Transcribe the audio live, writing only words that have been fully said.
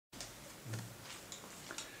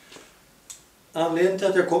Anledningen till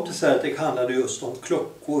att jag kom till Certec handlade just om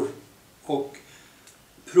klockor och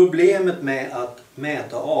problemet med att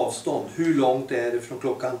mäta avstånd. Hur långt är det från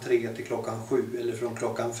klockan 3 till klockan 7 eller från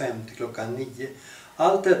klockan 5 till klockan 9?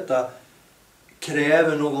 Allt detta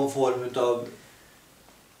kräver någon form av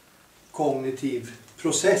kognitiv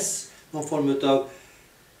process, någon form av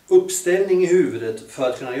uppställning i huvudet för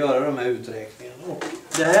att kunna göra de här uträkningarna. Och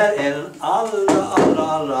det här är den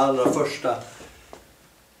allra första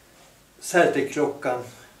Certec-klockan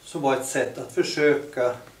som var ett sätt att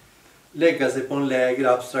försöka lägga sig på en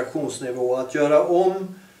lägre abstraktionsnivå, att göra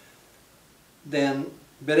om den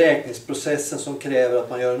beräkningsprocessen som kräver att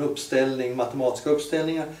man gör en uppställning, matematiska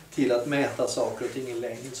uppställningar, till att mäta saker och ting i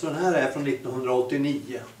längd. Så den här är från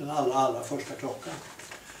 1989, den allra första klockan.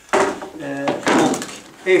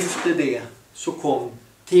 Och efter det så kom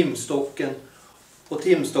timstocken, och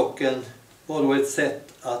timstocken var då ett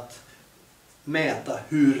sätt att mäta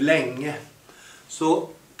hur länge. Så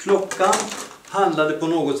klockan handlade på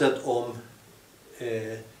något sätt om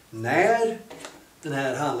när, den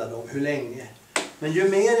här handlade om hur länge. Men ju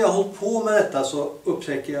mer jag har hållit på med detta så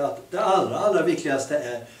upptäcker jag att det allra viktigaste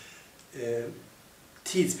är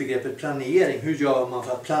tidsbegreppet planering. Hur gör man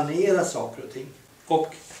för att planera saker och ting?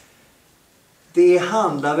 Och det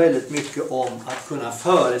handlar väldigt mycket om att kunna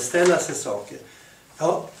föreställa sig saker.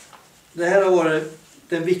 Ja, det här har varit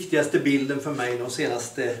den viktigaste bilden för mig de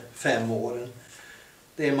senaste 5 åren.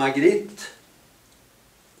 Det är Margrit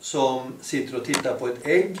som sitter och tittar på ett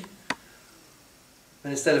ägg.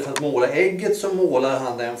 Men istället för att måla ägget så målar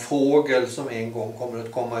han en fågel som en gång kommer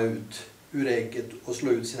att komma ut ur ägget och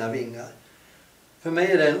slå ut sina vingar. För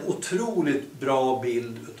mig är det en otroligt bra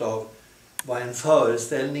bild av vad en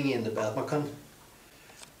föreställning innebär. Att man kan...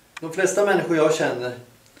 De flesta människor jag känner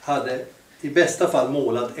hade i bästa fall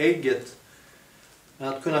målat ägget. Men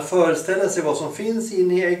att kunna föreställa sig vad som finns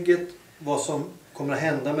inne i ägget, vad som kommer att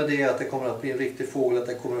hända med det, att det kommer att bli en riktig fågel, att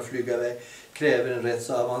det kommer att flyga iväg, kräver en rätt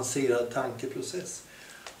så avancerad tankeprocess.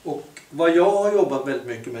 Och vad jag har jobbat väldigt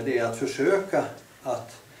mycket med det är att försöka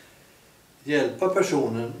att hjälpa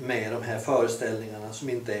personen med de här föreställningarna som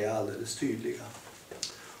inte är alldeles tydliga.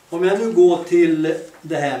 Om jag nu går till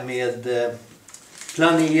det här med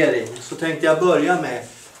planering så tänkte jag börja med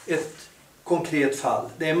ett konkret fall.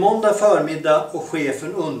 Det är måndag förmiddag och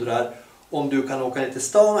chefen undrar om du kan åka ner till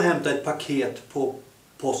stan och hämta ett paket på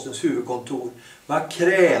postens huvudkontor. Vad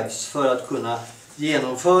krävs för att kunna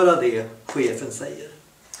genomföra det chefen säger?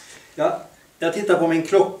 Ja, jag tittar på min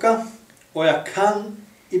klocka och jag kan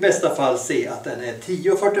i bästa fall se att den är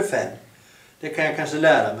 10:45. Det kan jag kanske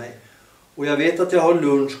lära mig. Och jag vet att jag har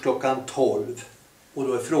lunch klockan 12. Och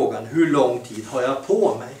då är frågan, hur lång tid har jag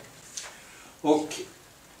på mig? Och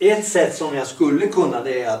ett sätt som jag skulle kunna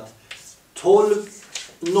det är att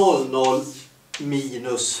 12:00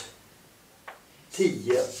 minus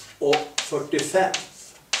 10:45.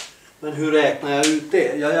 Men hur räknar jag ut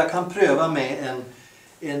det? Ja, jag kan pröva med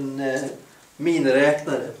en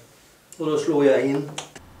miniräknare. Och då slår jag in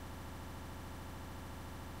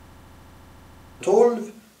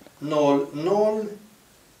 12:00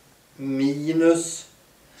 minus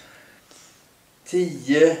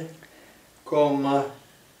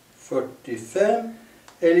 10,45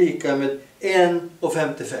 är lika med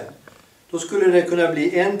 1:55. Då skulle det kunna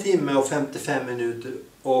bli 1 timme och 55 minuter.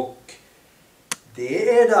 Och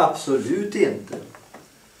det är det absolut inte.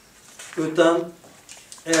 Utan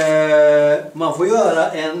man får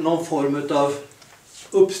göra någon form av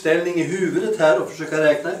uppställning i huvudet här och försöka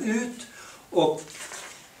räkna ut. Och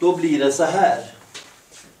då blir det så här.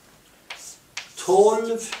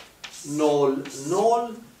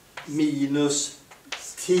 12:00 minus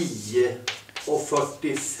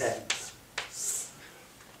 10:45.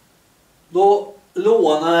 Då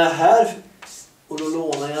lånar jag här och då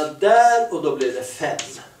lånar jag där och då blir det 5.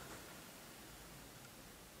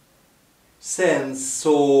 Sen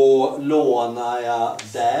så lånar jag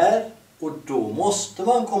där och då måste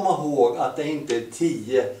man komma ihåg att det inte är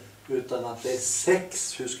 10 utan att det är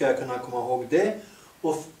 6. Hur ska jag kunna komma ihåg det?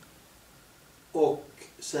 Och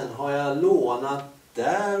sen har jag lånat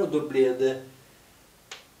där och då blev det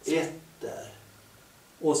 1 där.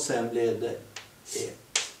 Och sen blev det 1.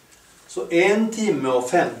 Så 1 timme och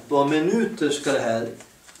 15 minuter ska det här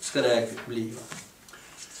bli.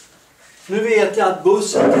 Nu vet jag att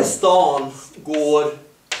bussen till stan går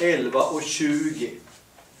 11:20.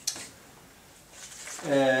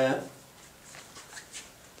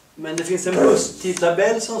 Men det finns en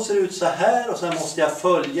busstidtabell som ser ut så här och sen måste jag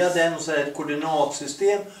följa den och så är det ett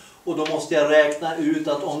koordinatsystem. Och då måste jag räkna ut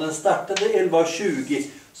att om den startade 11:20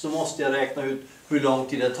 så måste jag räkna ut hur lång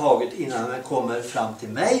tid det har tagit innan den kommer fram till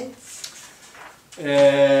mig.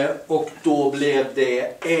 Och då blev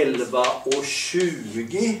det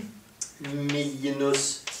 11:20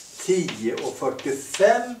 minus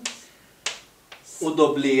 10:45. Och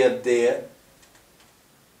då blev det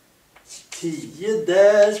 10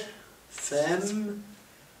 där, 5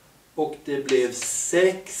 och det blev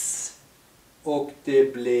 6 och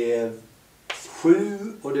det blev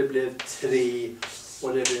 7 och det blev 3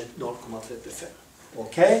 och det blev 0,35.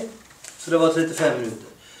 Okej? Så det var 35 minuter.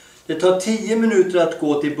 Det tar 10 minuter att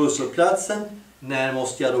gå till busshållplatsen. När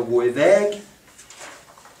måste jag då gå iväg?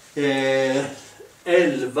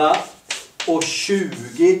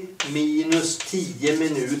 11:20 minus 10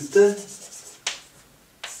 minuter.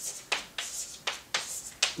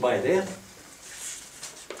 Vad är det?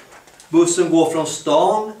 Bussen går från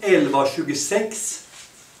stan 11:26.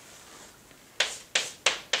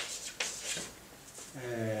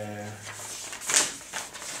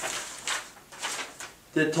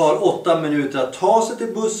 Det tar 8 minuter att ta sig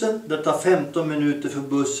till bussen. Det tar 15 minuter för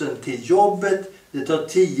bussen till jobbet. Det tar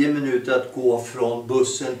 10 minuter att gå från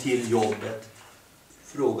bussen till jobbet.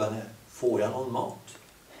 Frågan är, får jag någon mat?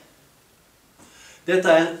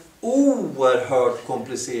 Detta är en oerhört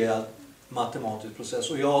komplicerad matematisk process.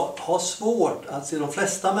 Och jag har svårt att se, de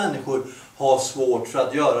flesta människor har svårt för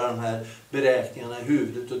att göra de här beräkningarna i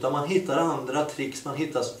huvudet. Utan man hittar andra tricks, man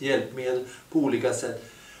hittar hjälpmedel på olika sätt.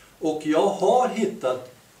 Och jag har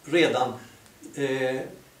hittat redan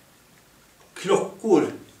klockor,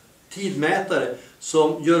 tidmätare,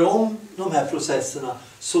 som gör om de här processerna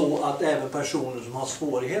så att även personer som har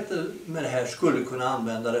svårigheter med det här skulle kunna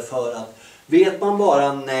använda det, för att vet man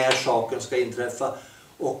bara när saken ska inträffa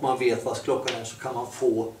och man vet vad klockan är, så kan man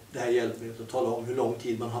få det här hjälpmedlet att tala om hur lång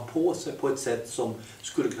tid man har på sig på ett sätt som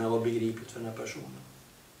skulle kunna vara begripligt för den här personen.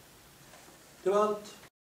 Det var allt.